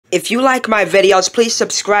If you like my videos, please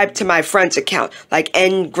subscribe to my friend's account, like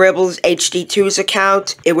ngribbles HD2's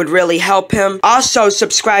account. It would really help him. Also,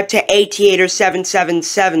 subscribe to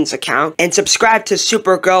ATater777's account, and subscribe to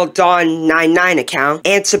Supergirl Dawn99 account,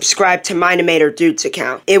 and subscribe to Minimator Dude's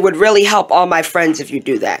account. It would really help all my friends if you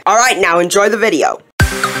do that. Alright, now enjoy the video.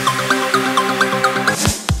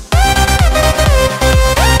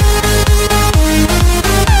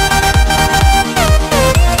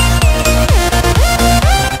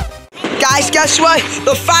 Guys, guess what?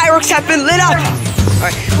 The fireworks have been lit up. All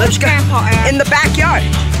right, let's go. In the backyard.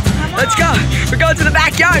 Let's go. We're going to the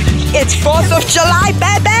backyard. It's 4th of July,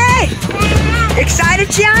 baby. Excited,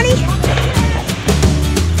 Gianni?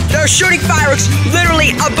 They're shooting fireworks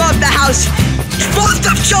literally above the house. 4th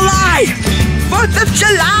of July. 4th of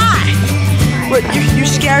July. What, you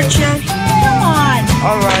scared, Gianni? Come on.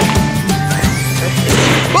 All right.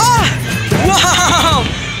 Whoa! Whoa!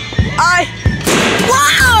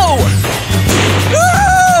 Wow!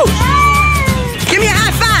 Woo! Give me a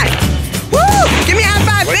high five! Woo! Give me a high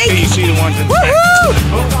five, baby! You see the ones in the Woohoo!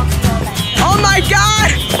 Oh my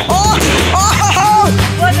God! Oh! Oh!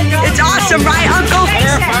 It's awesome, right, Uncle?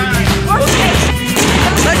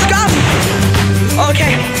 Let's go!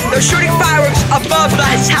 Okay, they're shooting fireworks above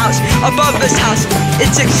this house. Above this house.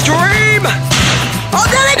 It's extreme! Oh,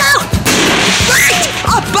 there they go! Right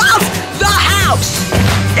above the house!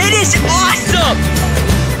 It is awesome!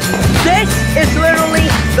 This is literally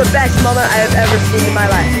the best moment I have ever seen in my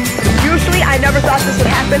life. Usually, I never thought this would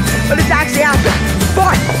happen, but it's actually happened.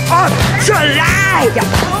 4th of July!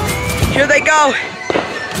 Here they go.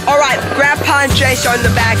 All right, Grandpa and Jace are in the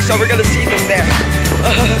back, so we're gonna see them there.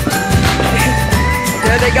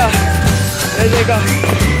 There they go. There they go.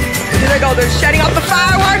 Here they go. They're setting up the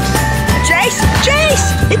fireworks. Jace,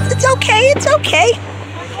 it's okay. It's okay.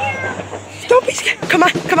 Don't be scared. Come on,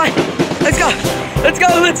 come on. Let's go. Let's go.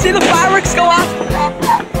 Let's see the fireworks go off.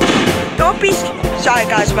 Don't be scared. Sorry,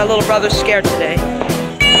 guys. My little brother's scared today.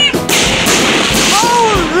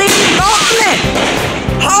 Holy moly!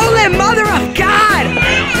 Holy mother of God!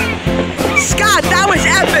 Scott, that was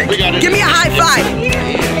epic. Give me a high five.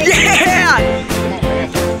 Yeah!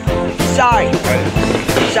 Sorry.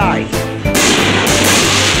 Sorry.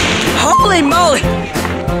 Holy moly!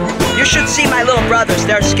 You should see my little brothers.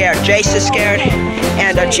 They're scared. Jace is scared,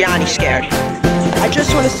 and Gianni's scared. I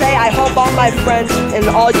just want to say I hope all my friends and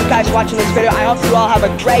all you guys watching this video, I hope you all have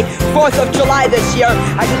a great 4th of July this year.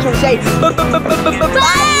 I just want to say bye!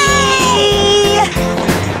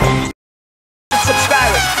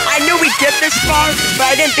 Subscribers. I knew we'd get this far, but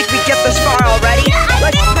I didn't think we'd get this far already.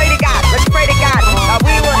 Let's pray to God. Let's pray to God.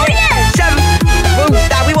 We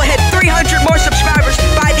will hit 300 more subscribers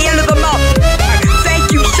by the end of the month.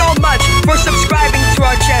 Thank you so much for subscribing to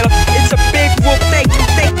our channel. It's a big whoop. Thank you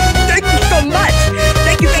so much.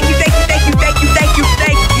 Thank you.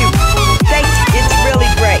 It's really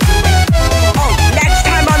great. Oh, next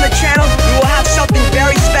time on the channel, we will have something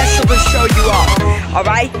very special to show you all. All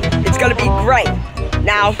right? It's gonna be great.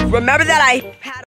 Now, remember that I had